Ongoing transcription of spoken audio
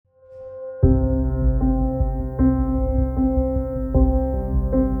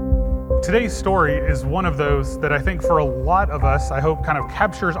Today's story is one of those that I think for a lot of us, I hope kind of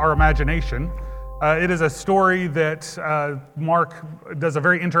captures our imagination. It is a story that Mark does a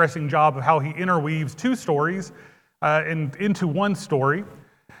very interesting job of how he interweaves two stories into one story.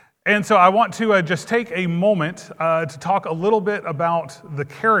 And so I want to just take a moment to talk a little bit about the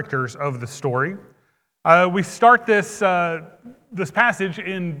characters of the story. We start this passage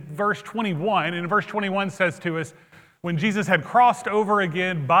in verse 21, and verse 21 says to us, "When Jesus had crossed over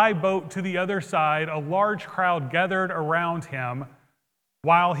again by boat to the other side, a large crowd gathered around him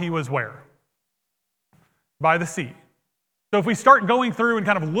while he was where? By the sea." So if we start going through and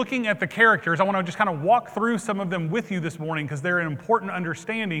kind of looking at the characters, I want to just kind of walk through some of them with you this morning because they're an important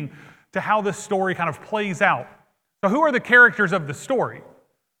understanding to how this story kind of plays out. So who are the characters of the story?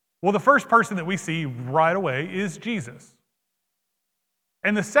 Well, the first person that we see right away is Jesus.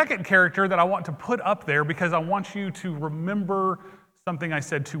 And the second character that I want to put up there, because I want you to remember something I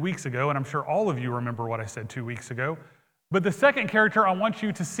said 2 weeks ago, and I'm sure all of you remember what I said 2 weeks ago, but the second character I want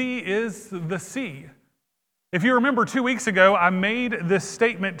you to see is the sea. If you remember 2 weeks ago, I made this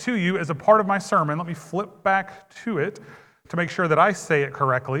statement to you as a part of my sermon. Let me flip back to it to make sure that I say it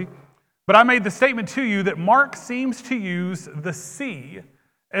correctly. But I made the statement to you that Mark seems to use the sea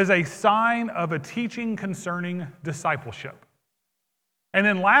as a sign of a teaching concerning discipleship. And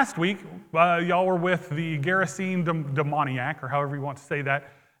then last week, y'all were with the Gerasene demoniac, or however you want to say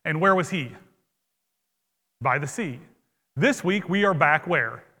that. And where was he? By the sea. This week, we are back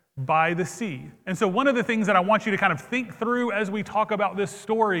where? By the sea. And so one of the things that I want you to kind of think through as we talk about this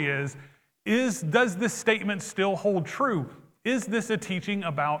story is does this statement still hold true? Is this a teaching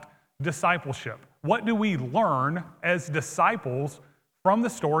about discipleship? What do we learn as disciples from the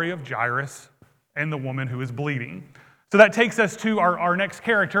story of Jairus and the woman who is bleeding? So that takes us to our next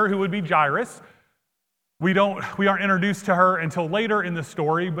character, who would be Jairus. We aren't introduced to her until later in the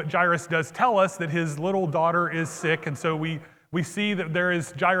story, but Jairus does tell us that his little daughter is sick, and so we see that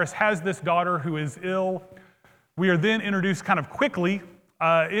Jairus has this daughter who is ill. We are then introduced kind of quickly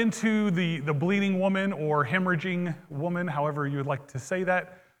into the bleeding woman or hemorrhaging woman, however you would like to say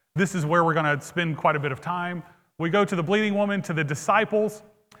that. This is where we're going to spend quite a bit of time. We go to the bleeding woman, to the disciples.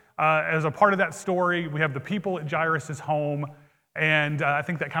 As a part of that story, we have the people at Jairus' home, and I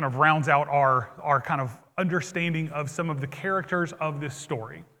think that kind of rounds out our kind of understanding of some of the characters of this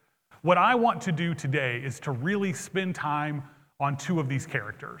story. What I want to do today is to really spend time on two of these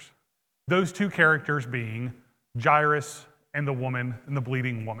characters. Those two characters being Jairus and the woman, and the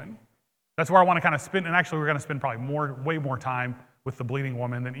bleeding woman. That's where I want to kind of spend, and actually we're going to spend probably way more time with the bleeding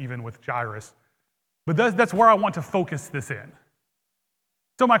woman than even with Jairus. But that's where I want to focus this in.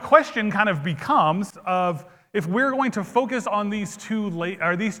 So my question kind of becomes of, if we're going to focus on these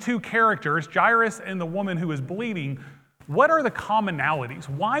two characters, Jairus and the woman who is bleeding, what are the commonalities?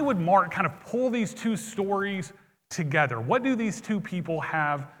 Why would Mark kind of pull these two stories together? What do these two people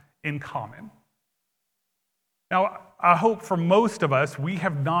have in common? Now, I hope for most of us, we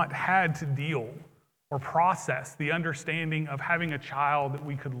have not had to deal or process the understanding of having a child that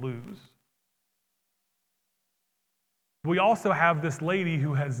we could lose. We also have this lady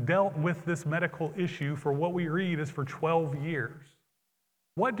who has dealt with this medical issue for what we read is for 12 years.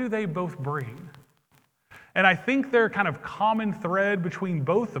 What do they both bring? And I think their kind of common thread between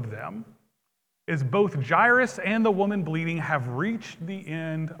both of them is both Jairus and the woman bleeding have reached the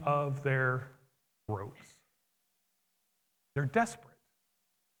end of their ropes. They're desperate.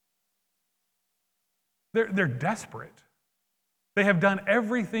 They're desperate. They have done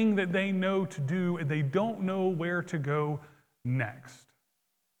everything that they know to do, and they don't know where to go next.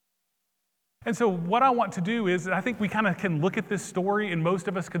 And so what I want to do is, I think we kind of can look at this story, and most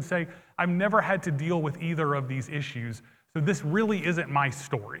of us could say, I've never had to deal with either of these issues, so this really isn't my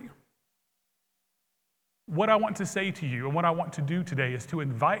story. What I want to say to you, and what I want to do today, is to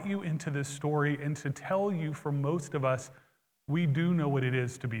invite you into this story and to tell you, for most of us, we do know what it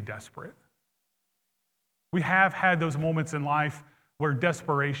is to be desperate. We have had those moments in life where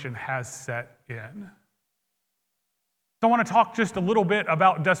desperation has set in. So I want to talk just a little bit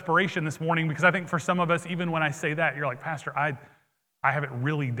about desperation this morning, because I think for some of us, even when I say that, you're like, Pastor, I haven't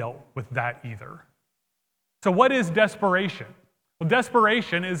really dealt with that either. So what is desperation? Well,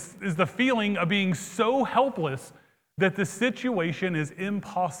 desperation is the feeling of being so helpless that the situation is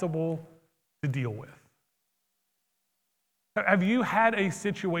impossible to deal with. Have you had a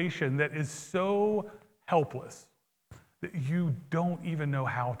situation that is so helpless that you don't even know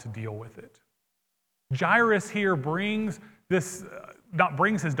how to deal with it? Jairus here brings this, not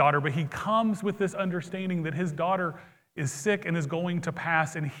brings his daughter, but he comes with this understanding that his daughter is sick and is going to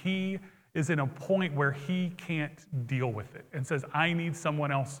pass, and he is in a point where he can't deal with it and says, I need someone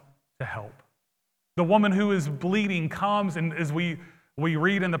else to help. The woman who is bleeding comes, and as we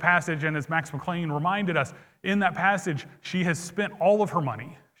read in the passage, and as Max McLean reminded us, in that passage, she has spent all of her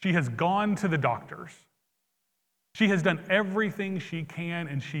money. She has gone to the doctors. She has done everything she can,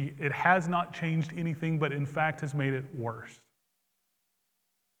 and it has not changed anything, but in fact has made it worse.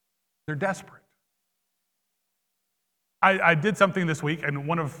 They're desperate. I did something this week, and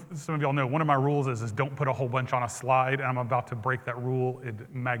some of y'all know, one of my rules is don't put a whole bunch on a slide, and I'm about to break that rule in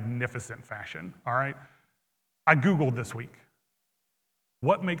magnificent fashion, all right? I Googled this week,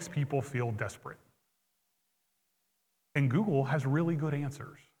 what makes people feel desperate? And Google has really good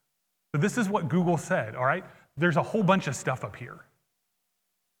answers. So this is what Google said, all right? There's a whole bunch of stuff up here.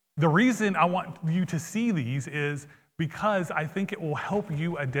 The reason I want you to see these is because I think it will help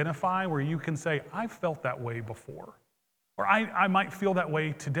you identify where you can say, I've felt that way before. Or I might feel that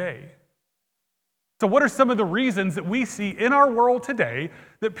way today. So what are some of the reasons that we see in our world today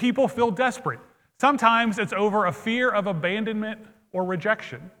that people feel desperate? Sometimes it's over a fear of abandonment or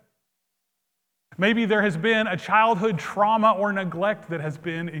rejection. Maybe there has been a childhood trauma or neglect that has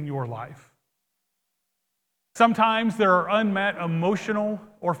been in your life. Sometimes there are unmet emotional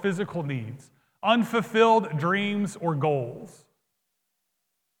or physical needs, unfulfilled dreams or goals.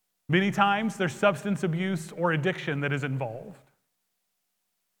 Many times there's substance abuse or addiction that is involved.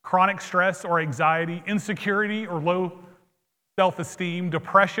 Chronic stress or anxiety, insecurity or low self-esteem,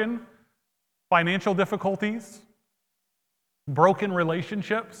 depression, financial difficulties, broken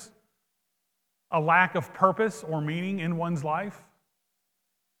relationships, a lack of purpose or meaning in one's life.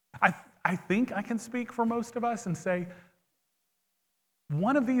 I think I can speak for most of us and say,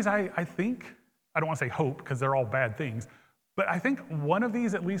 one of these I think, I don't want to say hope because they're all bad things, but I think one of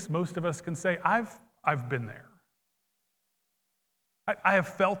these, at least most of us can say, I've been there. I have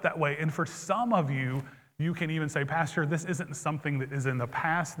felt that way. And for some of you, you can even say, Pastor, this isn't something that is in the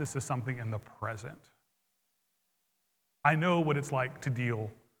past, this is something in the present. I know what it's like to deal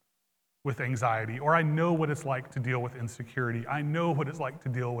with anxiety, or I know what it's like to deal with insecurity. I know what it's like to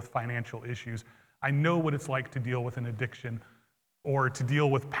deal with financial issues. I know what it's like to deal with an addiction or to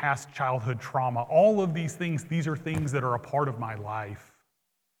deal with past childhood trauma. All of these things, these are things that are a part of my life.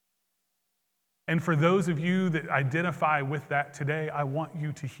 And for those of you that identify with that today, I want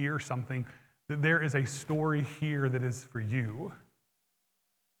you to hear something, that there is a story here that is for you.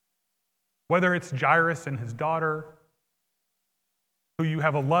 Whether it's Jairus and his daughter, who you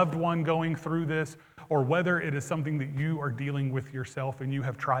have a loved one going through this, or whether it is something that you are dealing with yourself and you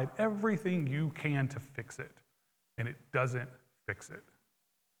have tried everything you can to fix it, and it doesn't fix it.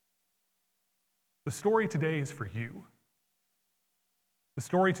 The story today is for you. The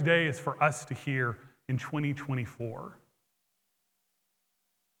story today is for us to hear in 2024.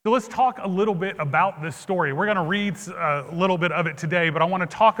 So let's talk a little bit about this story. We're going to read a little bit of it today, but I want to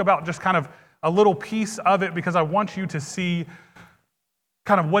talk about just kind of a little piece of it because I want you to see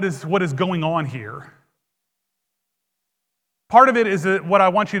kind of what is going on here. Part of it is that what I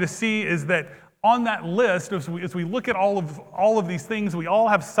want you to see is that on that list, as we look at all of these things, we all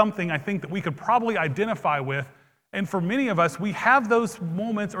have something I think that we could probably identify with. And for many of us, we have those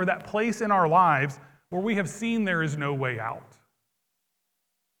moments or that place in our lives where we have seen there is no way out.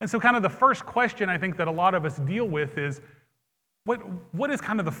 And so kind of the first question I think that a lot of us deal with is, what is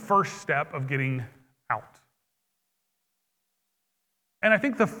kind of the first step of getting out? And I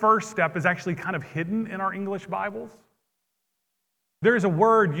think the first step is actually kind of hidden in our English Bibles. There is a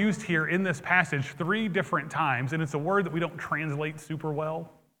word used here in this passage 3 different times, and it's a word that we don't translate super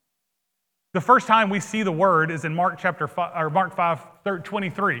well. The first time we see the word is in Mark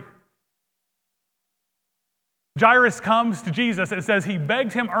 5:23. Jairus comes to Jesus. It says he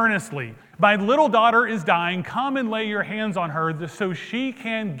begged him earnestly, "My little daughter is dying. Come and lay your hands on her so she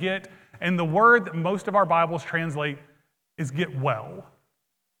can get," and the word that most of our Bibles translate is "get well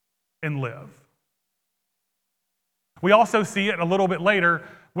and live." We also see it a little bit later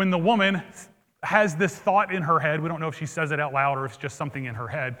when the woman has this thought in her head. We don't know if she says it out loud or if it's just something in her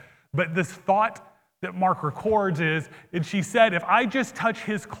head. But this thought that Mark records is, and she said, "If I just touch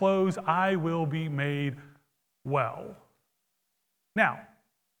his clothes, I will be made well." Now,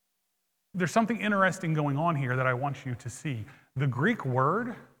 there's something interesting going on here that I want you to see. The Greek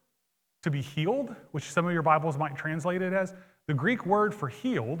word to be healed, which some of your Bibles might translate it as, the Greek word for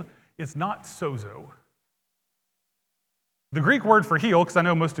healed is not sozo. The Greek word for heal, because I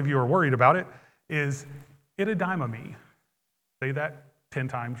know most of you are worried about it, is ididaimami. Say that 10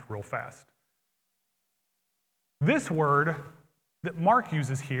 times real fast. This word that Mark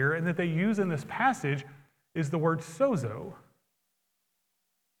uses here and that they use in this passage is the word sozo,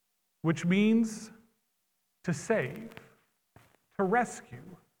 which means to save, to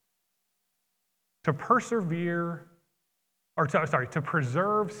rescue, to persevere, to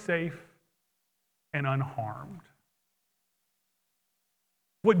preserve safe and unharmed.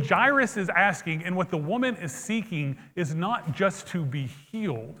 What Jairus is asking and what the woman is seeking is not just to be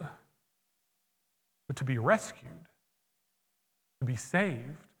healed, but to be rescued, to be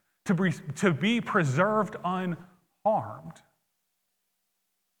saved, to be preserved unharmed.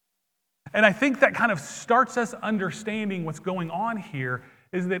 And I think that kind of starts us understanding what's going on here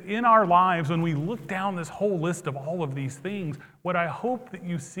is that in our lives, when we look down this whole list of all of these things, what I hope that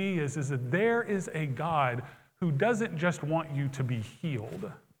you see is that there is a God who doesn't just want you to be healed,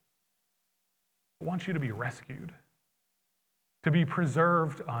 but wants you to be rescued, to be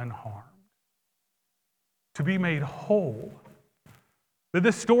preserved unharmed, to be made whole. That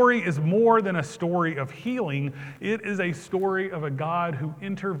this story is more than a story of healing. It is a story of a God who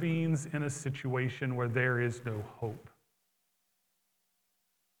intervenes in a situation where there is no hope.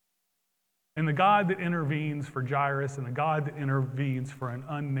 And the God that intervenes for Jairus and the God that intervenes for an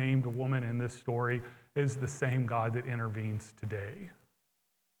unnamed woman in this story is the same God that intervenes today.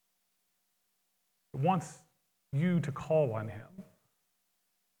 He wants you to call on him.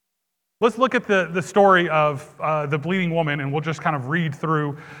 Let's look at the story of the bleeding woman, and we'll just kind of read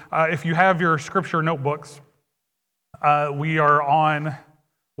through. If you have your scripture notebooks,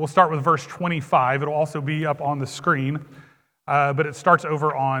 we'll start with verse 25. It'll also be up on the screen, but it starts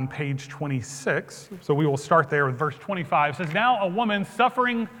over on page 26. So we will start there with verse 25. It says, "Now a woman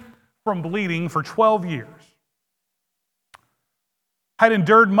suffering from bleeding for 12 years had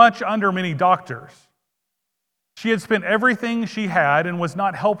endured much under many doctors. She had spent everything she had and was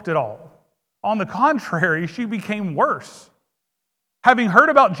not helped at all. On the contrary, she became worse. Having heard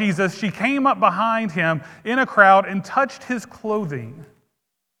about Jesus, she came up behind him in a crowd and touched his clothing.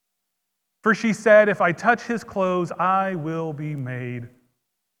 For she said, 'If I touch his clothes, I will be made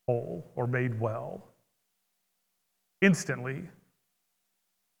whole,' or made well. Instantly,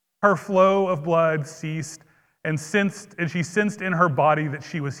 her flow of blood ceased, and she sensed in her body that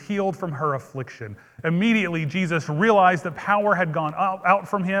she was healed from her affliction. Immediately, Jesus realized that power had gone out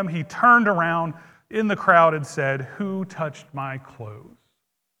from him. He turned around in the crowd and said, 'Who touched my clothes?'"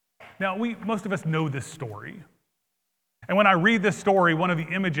 Now, most of us know this story. And when I read this story, one of the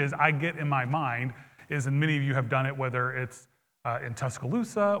images I get in my mind is, and many of you have done it, whether it's in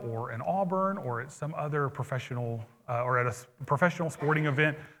Tuscaloosa or in Auburn or at some other professional or at a professional sporting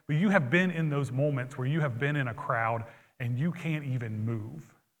event, but you have been in those moments where you have been in a crowd and you can't even move.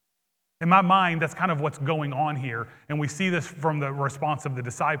 In my mind, that's kind of what's going on here, and we see this from the response of the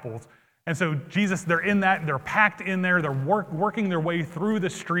disciples. And so Jesus, they're in that, they're packed in there, they're working their way through the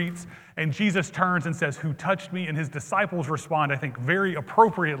streets, and Jesus turns and says, "Who touched me?" And his disciples respond, I think, very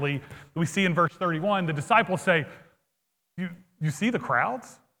appropriately. We see in verse 31, the disciples say, You see the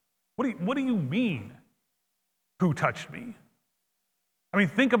crowds? What do you mean, who touched me? I mean,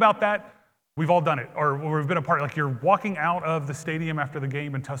 think about that. We've all done it, or we've been a part, like you're walking out of the stadium after the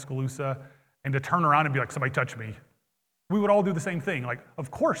game in Tuscaloosa, and to turn around and be like, "Somebody touched me." We would all do the same thing. Like,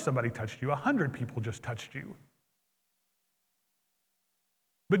 of course somebody touched you. 100 people just touched you.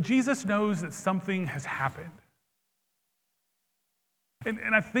 But Jesus knows that something has happened.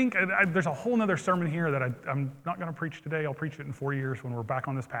 And I think there's a whole other sermon here that I'm not going to preach today. I'll preach it in 4 years when we're back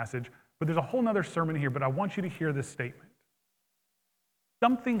on this passage. But there's a whole other sermon here, but I want you to hear this statement.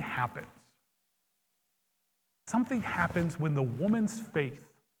 Something happens. Something happens when the woman's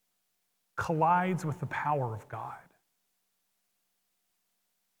faith collides with the power of God.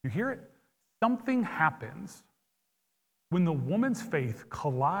 You hear it? Something happens when the woman's faith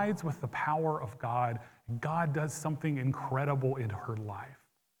collides with the power of God, and God does something incredible in her life.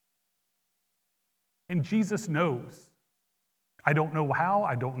 And Jesus knows. I don't know how,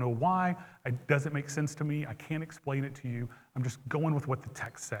 I don't know why, it doesn't make sense to me, I can't explain it to you. I'm just going with what the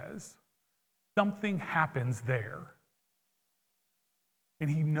text says. Something happens there. And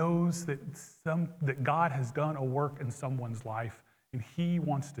he knows that God has done a work in someone's life, and he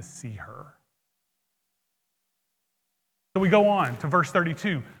wants to see her. So we go on to verse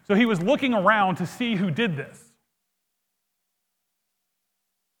 32. So he was looking around to see who did this.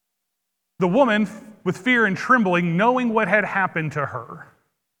 The woman, with fear and trembling, knowing what had happened to her,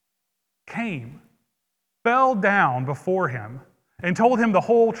 came, fell down before him, and told him the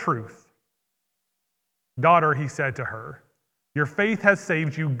whole truth. "Daughter," he said to her, "your faith has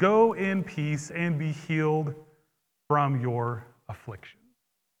saved you. Go in peace and be healed from your affliction."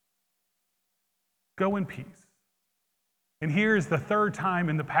 Go in peace. And here's the third time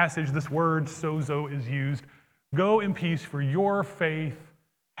in the passage this word sozo is used. Go in peace, for your faith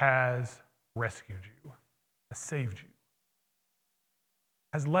has rescued you, has saved you.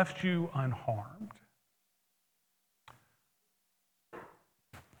 has left you unharmed.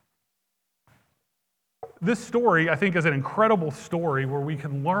 This story, I think, is an incredible story where we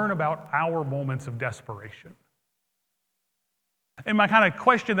can learn about our moments of desperation. And my kind of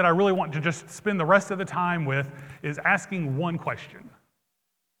question that I really want to just spend the rest of the time with is asking one question.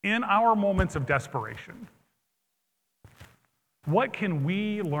 In our moments of desperation, what can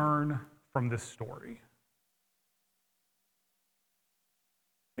we learn from this story?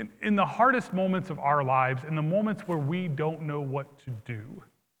 In the hardest moments of our lives, in the moments where we don't know what to do,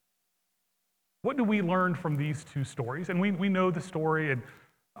 what do we learn from these two stories? And we know the story, and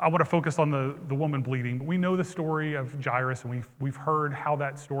I want to focus on the woman bleeding, but we know the story of Jairus, and we've heard how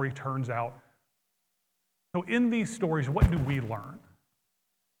that story turns out. So in these stories, what do we learn?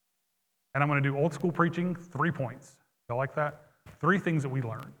 And I'm going to do old school preaching, 3 points. Y'all like that? 3 things that we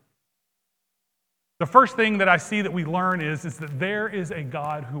learn. The first thing that I see that we learn is that there is a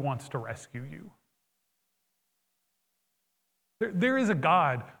God who wants to rescue you. There is a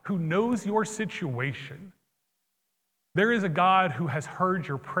God who knows your situation. There is a God who has heard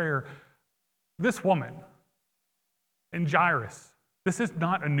your prayer. This woman and Jairus, this is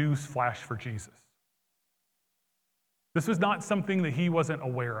not a news flash for Jesus. This was not something that he wasn't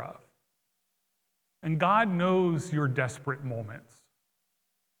aware of. And God knows your desperate moments.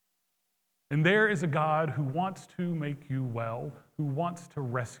 And there is a God who wants to make you well, who wants to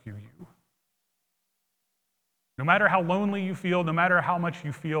rescue you. No matter how lonely you feel, no matter how much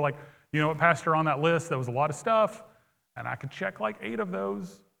you feel like, you know what, Pastor, on that list, there was a lot of stuff, and I could check like 8 of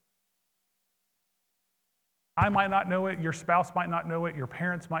those. I might not know it, your spouse might not know it, your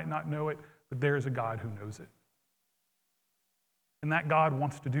parents might not know it, but there is a God who knows it. And that God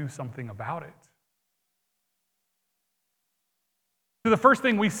wants to do something about it. So the first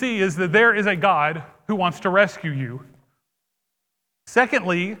thing we see is that there is a God who wants to rescue you.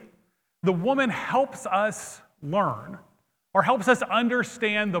 Secondly, the woman helps us learn or helps us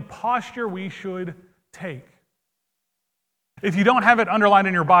understand the posture we should take. If you don't have it underlined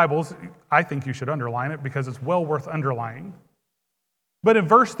in your Bibles, I think you should underline it because it's well worth underlining. But in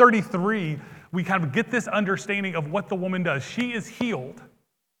verse 33, we kind of get this understanding of what the woman does. She is healed,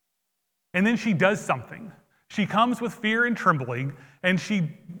 and then she does something. She comes with fear and trembling, and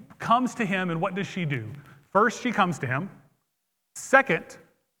she comes to him, and what does she do? First, she comes to him. Second,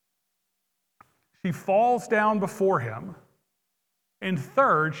 she falls down before him. And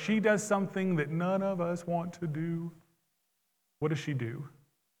third, she does something that none of us want to do. What does she do?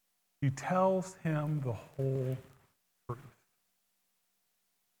 She tells him the whole truth.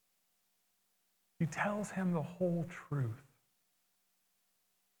 She tells him the whole truth.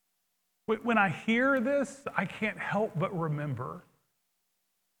 When I hear this, I can't help but remember.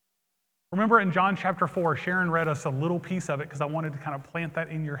 Remember in John chapter 4, Sharon read us a little piece of it because I wanted to kind of plant that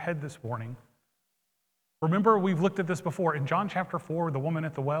in your head this morning. Remember, we've looked at this before. In John chapter 4, the woman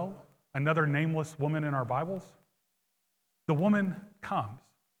at the well, another nameless woman in our Bibles, the woman comes,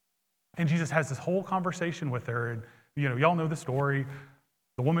 and Jesus has this whole conversation with her, and y'all know the story.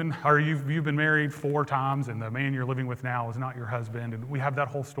 The woman, or you've been married 4 times, and the man you're living with now is not your husband, and we have that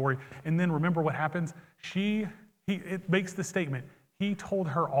whole story. And then remember what happens? It makes the statement, he told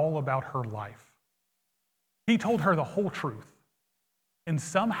her all about her life. He told her the whole truth. And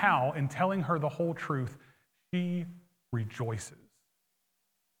somehow, in telling her the whole truth, she rejoices.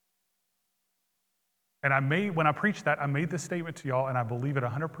 And when I preached that, I made this statement to y'all, and I believe it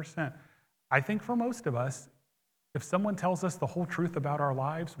 100%. I think for most of us, if someone tells us the whole truth about our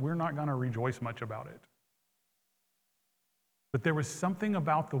lives, we're not going to rejoice much about it. But there was something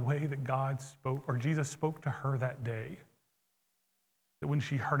about the way that God spoke, or Jesus spoke to her that day, that when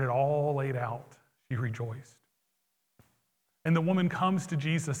she heard it all laid out, she rejoiced. And the woman comes to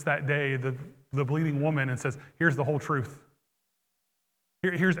Jesus that day, the bleeding woman, and says, here's the whole truth.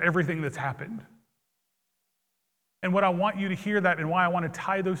 Here's everything that's happened. And what I want you to hear that, and why I want to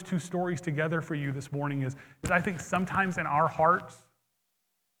tie those two stories together for you this morning is I think sometimes in our hearts,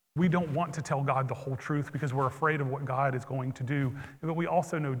 we don't want to tell God the whole truth because we're afraid of what God is going to do. But we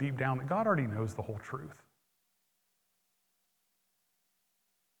also know deep down that God already knows the whole truth.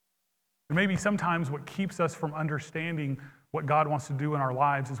 And maybe sometimes what keeps us from understanding what God wants to do in our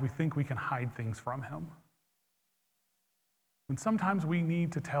lives is we think we can hide things from him. And sometimes we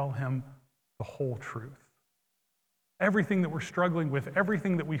need to tell him the whole truth. Everything that we're struggling with,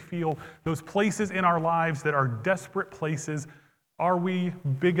 everything that we feel, those places in our lives that are desperate places, are we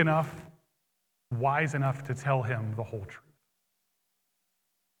big enough, wise enough to tell him the whole truth?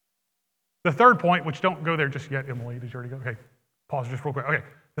 The third point, which don't go there just yet, Emily, did you already go? Okay, pause just real quick. Okay,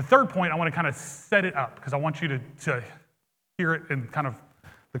 the third point, I want to kind of set it up because I want you to hear it and kind of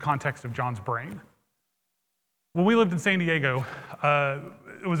the context of John's brain. When we lived in San Diego,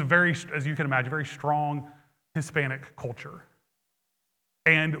 it was a very, as you can imagine, very strong Hispanic culture.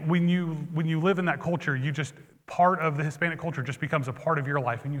 And when you live in that culture, you just, part of the Hispanic culture just becomes a part of your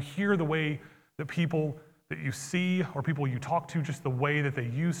life. And you hear the way that people that you see or people you talk to, just the way that they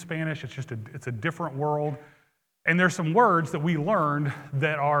use Spanish, it's a different world. And there's some words that we learned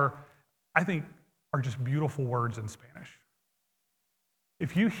that I think are just beautiful words in Spanish.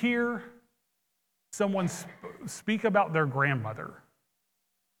 If you hear someone speak about their grandmother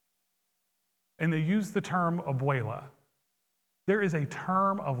and they use the term abuela, there is a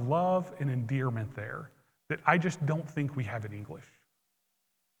term of love and endearment there that I just don't think we have in English.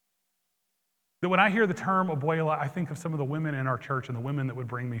 That when I hear the term abuela, I think of some of the women in our church and the women that would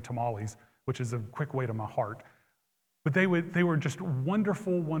bring me tamales, which is a quick way to my heart. But they were just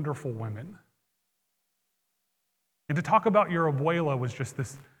wonderful, wonderful women. And to talk about your abuela was just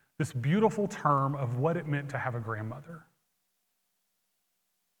this beautiful term of what it meant to have a grandmother.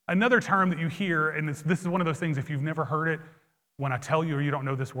 Another term that you hear, and this is one of those things, if you've never heard it, when I tell you or you don't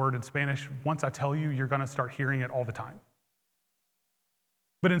know this word in Spanish, once I tell you, you're going to start hearing it all the time.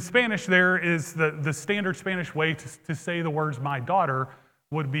 But in Spanish, there is the standard Spanish way to say the words my daughter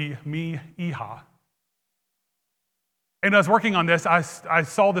would be mi hija. And as I was working on this, I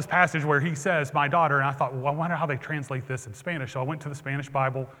saw this passage where he says my daughter, and I thought, well, I wonder how they translate this in Spanish. So I went to the Spanish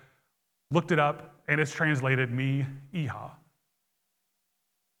Bible, looked it up, and it's translated mi hija.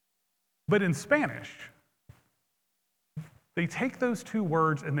 But in Spanish, they take those two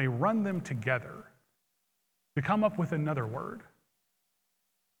words and they run them together to come up with another word.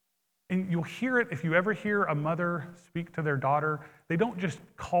 And you'll hear it if you ever hear a mother speak to their daughter. They don't just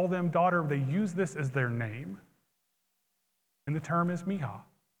call them daughter, they use this as their name. And the term is mija,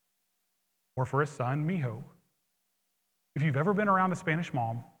 or for a son, mijo. If you've ever been around a Spanish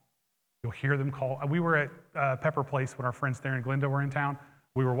mom, you'll hear them call. We were at Pepper Place when our friends there in Glendale were in town.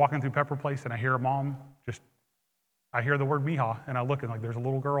 We were walking through Pepper Place, and I hear a mom I hear the word mija, and I look and there's a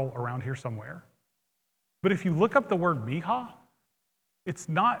little girl around here somewhere. But if you look up the word mija, it's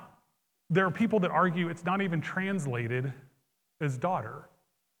not, there are people that argue it's not even translated as daughter,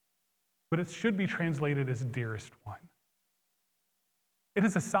 but it should be translated as dearest one. It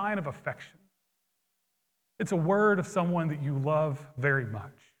is a sign of affection. It's a word of someone that you love very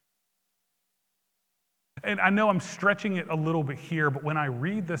much. And I know I'm stretching it a little bit here, but when I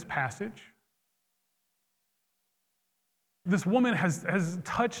read this passage, this woman has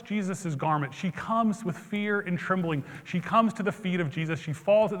touched Jesus' garment. She comes with fear and trembling. She comes to the feet of Jesus. She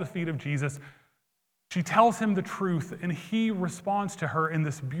falls at the feet of Jesus. She tells him the truth, and he responds to her in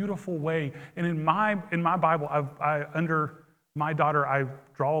this beautiful way. And in my Bible, under my daughter, I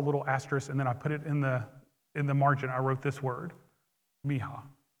draw a little asterisk, and then I put it in the margin. I wrote this word, mija.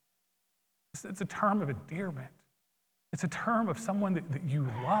 It's a term of endearment. It's a term of someone that you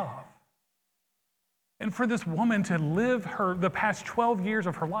love. And for this woman to live the past 12 years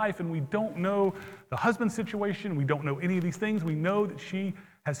of her life, and we don't know the husband situation, we don't know any of these things, we know that she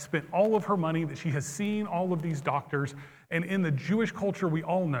has spent all of her money, that she has seen all of these doctors, and in the Jewish culture, we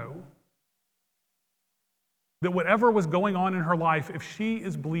all know that whatever was going on in her life, if she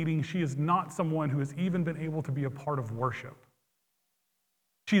is bleeding, she is not someone who has even been able to be a part of worship.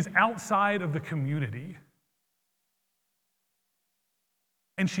 She is outside of the community.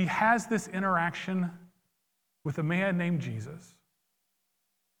 And she has this interaction with a man named Jesus.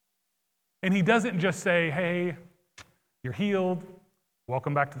 And he doesn't just say, hey, you're healed,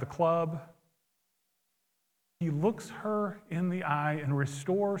 welcome back to the club. He looks her in the eye and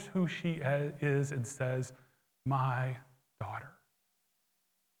restores who she is and says, my daughter,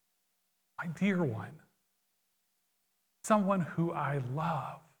 my dear one, someone who I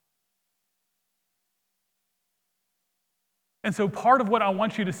love. And so part of what I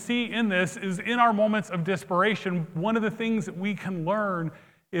want you to see in this is in our moments of desperation, one of the things that we can learn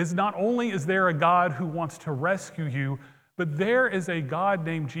is not only is there a God who wants to rescue you, but there is a God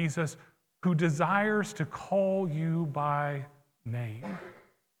named Jesus who desires to call you by name.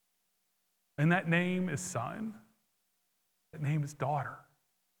 And that name is son. That name is daughter.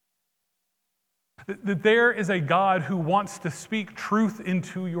 That there is a God who wants to speak truth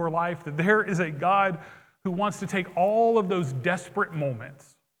into your life. That there is a God who wants to take all of those desperate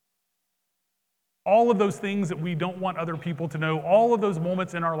moments, all of those things that we don't want other people to know, all of those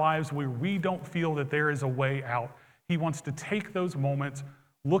moments in our lives where we don't feel that there is a way out. He wants to take those moments,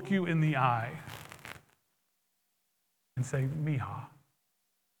 look you in the eye, and say, mija,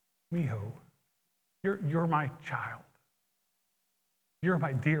 mijo, you're my child. You're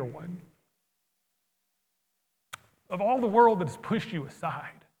my dear one. Of all the world that has pushed you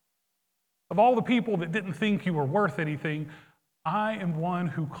aside, Of all the people that didn't think you were worth anything, I am one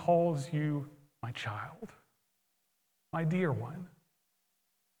who calls you my child, my dear one.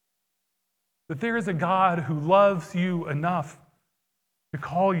 That there is a God who loves you enough to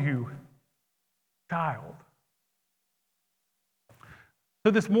call you child.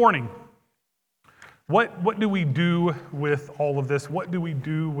 So this morning, what do we do with all of this? What do we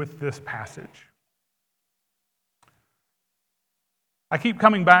do with this passage? I keep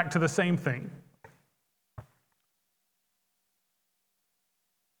coming back to the same thing.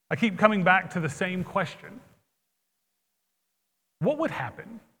 I keep coming back to the same question. What would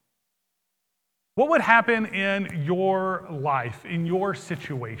happen? What would happen in your life, in your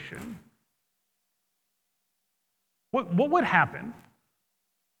situation? What would happen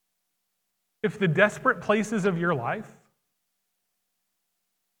if the desperate places of your life,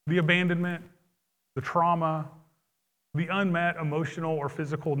 the abandonment, the trauma, the unmet emotional or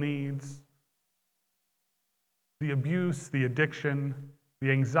physical needs, the abuse, the addiction, the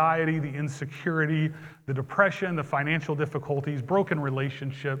anxiety, the insecurity, the depression, the financial difficulties, broken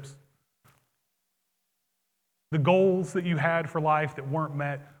relationships, the goals that you had for life that weren't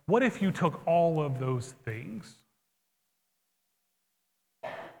met, what if you took all of those things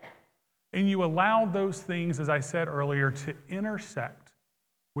and you allowed those things, as I said earlier, to intersect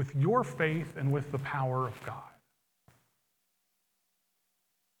with your faith and with the power of God?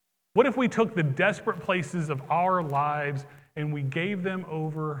 What if we took the desperate places of our lives and we gave them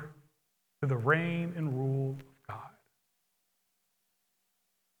over to the reign and rule of God?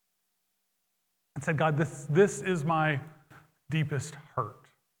 And said, God, this is my deepest hurt.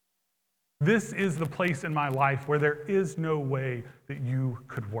 This is the place in my life where there is no way that you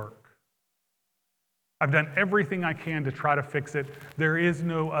could work. I've done everything I can to try to fix it. There is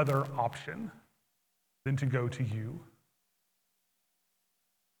no other option than to go to you.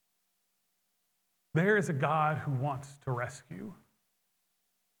 There is a God who wants to rescue.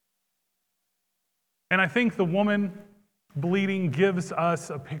 And I think the woman bleeding gives us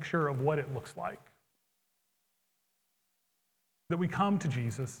a picture of what it looks like. That we come to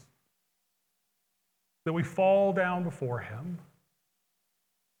Jesus, that we fall down before him,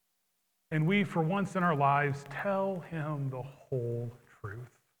 and we, for once in our lives, tell him the whole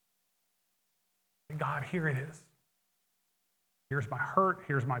truth. God, here it is. Here's my hurt,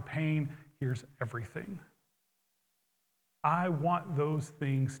 here's my pain, here's everything. I want those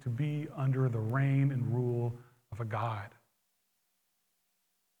things to be under the reign and rule of a God.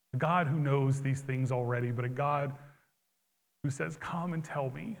 A God who knows these things already, but a God who says, come and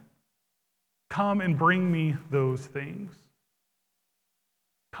tell me. Come and bring me those things.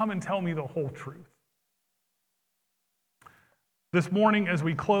 Come and tell me the whole truth. This morning, as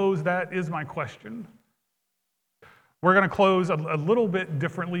we close, that is my question. We're going to close a little bit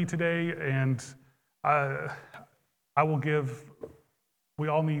differently today, and we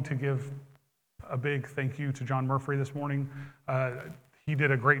all need to give a big thank you to John Murphy this morning. He did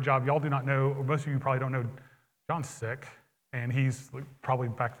a great job. Y'all do not know, or most of you probably don't know, John's sick, and he's probably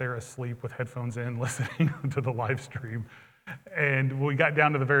back there asleep with headphones in, listening to the live stream. And when we got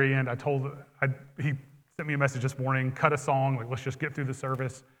down to the very end, he sent me a message this morning, cut a song, like, let's just get through the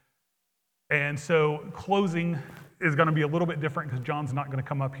service. And so closing is going to be a little bit different because John's not going to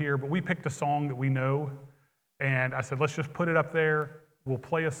come up here, but we picked a song that we know, and I said, let's just put it up there. We'll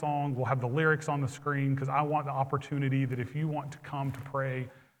play a song. We'll have the lyrics on the screen because I want the opportunity that if you want to come to pray,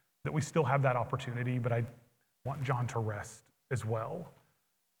 that we still have that opportunity, but I want John to rest as well.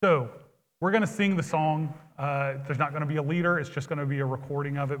 So we're going to sing the song. There's not going to be a leader. It's just going to be a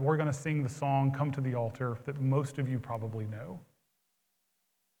recording of it. We're going to sing the song, Come to the Altar, that most of you probably know.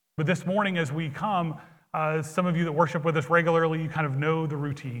 But this morning as we come, some of you that worship with us regularly, you kind of know the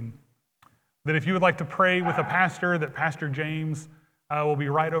routine. That if you would like to pray with a pastor, that Pastor James will be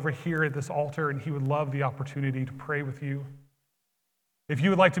right over here at this altar, and he would love the opportunity to pray with you. If you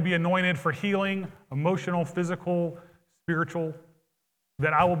would like to be anointed for healing, emotional, physical, spiritual,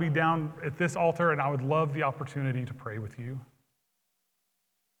 that I will be down at this altar, and I would love the opportunity to pray with you.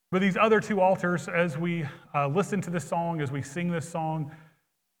 But these other two altars, as we listen to this song, as we sing this song,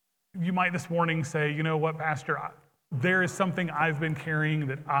 you might this morning say, you know what, Pastor, there is something I've been carrying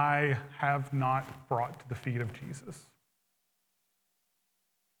that I have not brought to the feet of Jesus.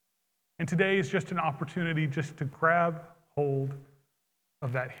 And today is just an opportunity just to grab hold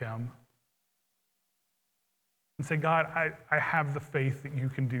of that hymn and say, God, I have the faith that you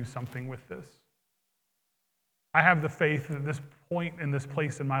can do something with this. I have the faith that at this point in this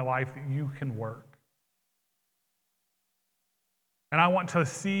place in my life that you can work. And I want to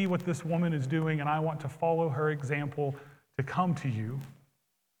see what this woman is doing, and I want to follow her example to come to you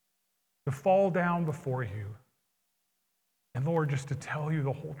to fall down before you, and Lord, just to tell you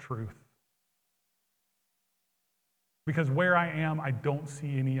the whole truth. Because where I am, I don't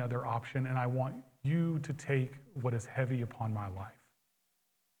see any other option, and I want you to take what is heavy upon my life.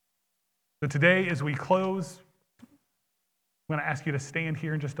 So today, as we close, I'm going to ask you to stand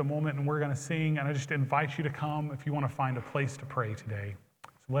here in just a moment, and we're going to sing, and I just invite you to come if you want to find a place to pray today.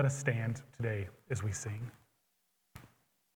 So let us stand today as we sing.